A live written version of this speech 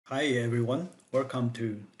Hi everyone, welcome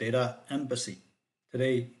to Data Embassy.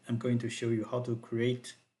 Today I'm going to show you how to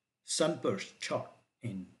create Sunburst chart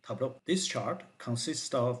in Tableau. This chart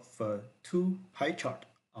consists of two pie charts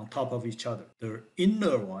on top of each other. The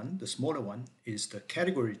inner one, the smaller one, is the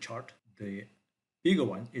category chart. The bigger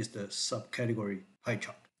one is the subcategory pie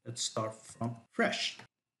chart. Let's start from fresh.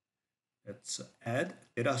 Let's add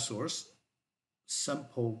data source,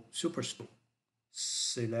 sample superstore.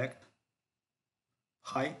 Select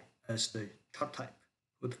pie as the chart type.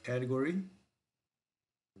 Put category.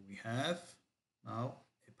 We have now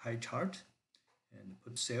a pie chart and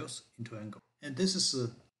put sales into angle. And this is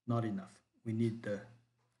not enough. We need the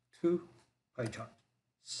two pie chart.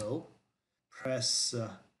 So press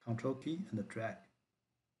Control key and drag.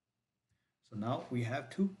 So now we have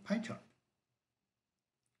two pie chart.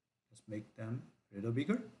 Let's make them a little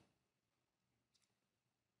bigger.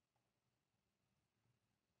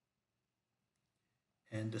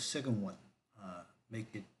 And the second one, make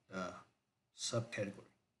it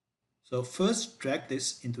subcategory. So first drag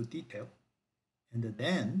this into detail and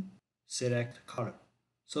then select color.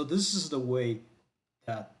 So this is the way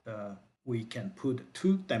that we can put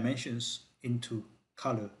two dimensions into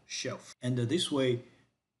color shelf. And this way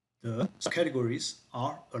the categories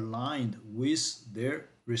are aligned with their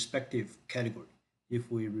respective category.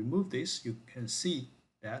 If we remove this, you can see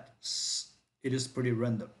that it is pretty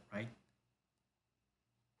random, right?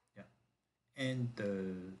 And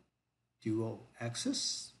the dual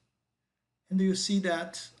axis, and you see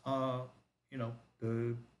that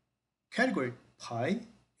the category pie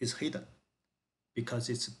is hidden because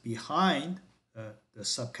it's behind the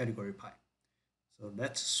subcategory pie. So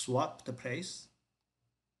let's swap the place,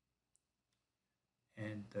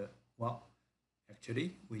 and well,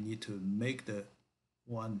 actually we need to make the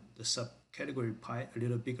subcategory pie a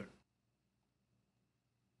little bigger.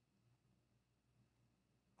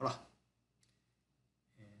 Voila.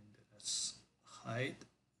 Let's hide.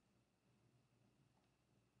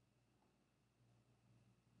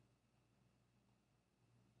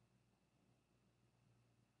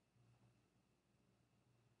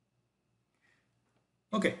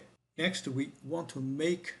 Okay, next we want to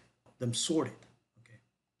make them sorted. Okay,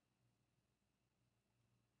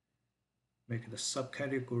 make the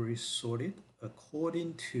subcategories sorted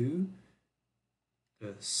according to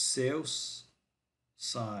the sales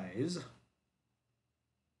size.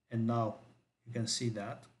 And now you can see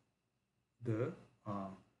that the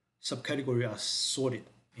subcategories are sorted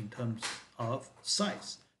in terms of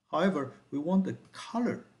size. However, we want the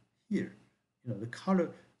color here. The color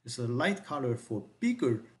is a light color for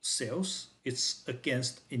bigger sales. It's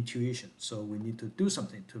against intuition. So we need to do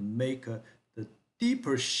something to make the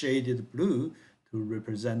deeper shaded blue to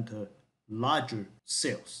represent larger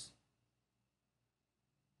sales.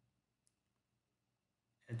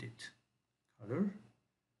 Edit color.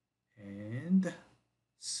 And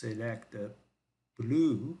select the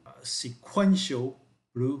blue, sequential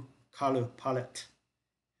blue color palette,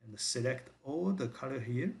 and select all the color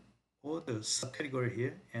here, all the subcategory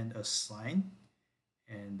here, and assign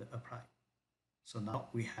and apply. So now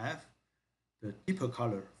we have the deeper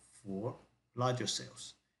color for larger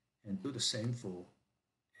cells, and do the same for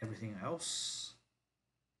everything else.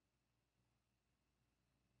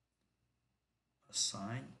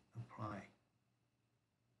 Assign, apply.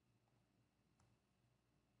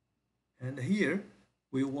 And here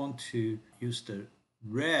we want to use the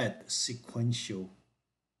red sequential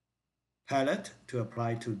palette to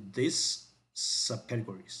apply to these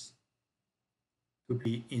subcategories to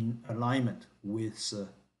be in alignment with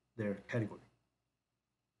their category.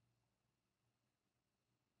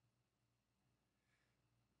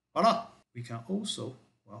 Voila! We can also,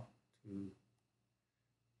 well,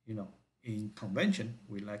 in convention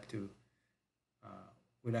we like to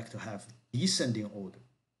have descending order.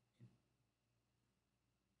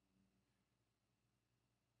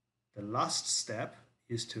 The last step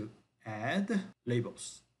is to add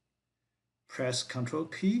labels. Press Control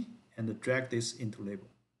key and drag this into label.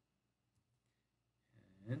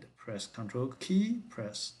 And press Control key,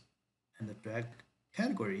 press and drag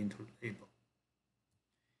category into label.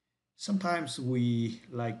 Sometimes we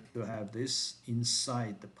like to have this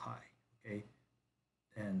inside the pie, okay?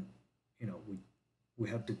 And we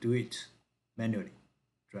have to do it manually.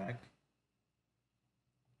 Drag.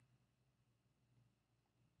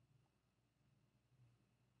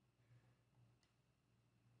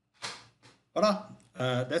 Voila,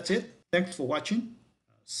 that's it. Thanks for watching.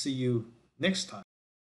 See you next time.